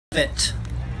it.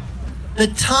 The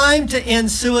time to end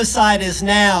suicide is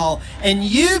now, and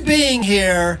you being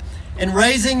here and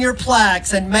raising your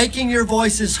plaques and making your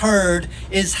voices heard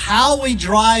is how we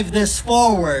drive this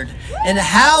forward and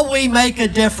how we make a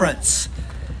difference.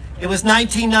 It was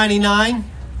 1999.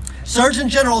 Surgeon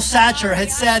General Satcher had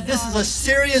said this is a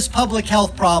serious public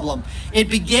health problem. It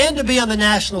began to be on the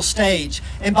national stage,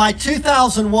 and by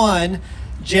 2001,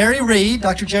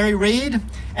 Dr. Jerry Reed,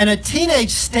 and a teenage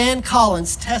Stan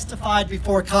Collins testified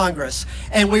before Congress,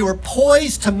 and we were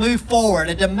poised to move forward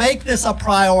and to make this a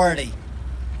priority.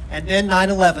 And then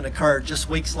 9/11 occurred just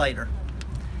weeks later,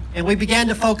 and we began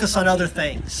to focus on other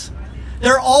things.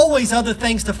 There are always other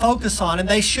things to focus on, and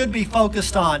they should be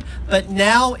focused on, but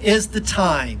now is the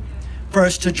time for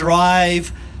us to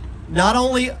drive not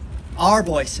only our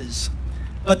voices,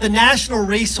 but the national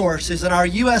resources in our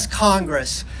U.S.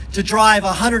 Congress to drive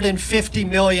 $150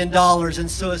 million in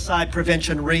suicide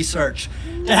prevention research,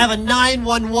 to have a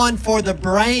 911 for the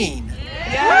brain,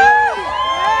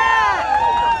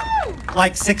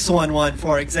 like 611,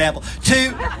 for example,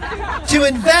 to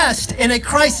invest in a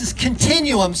crisis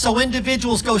continuum so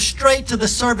individuals go straight to the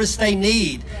service they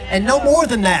need, and no more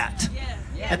than that,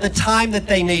 at the time that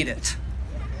they need it.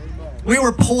 We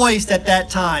were poised at that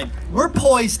time. We're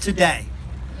poised today.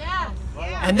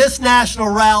 And this national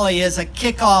rally is a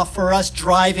kickoff for us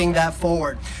driving that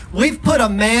forward. We've put a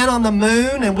man on the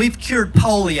moon and we've cured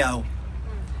polio.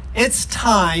 It's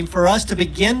time for us to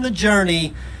begin the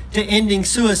journey to ending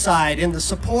suicide in the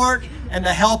support and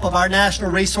the help of our national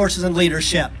resources and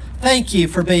leadership. Thank you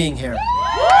for being here.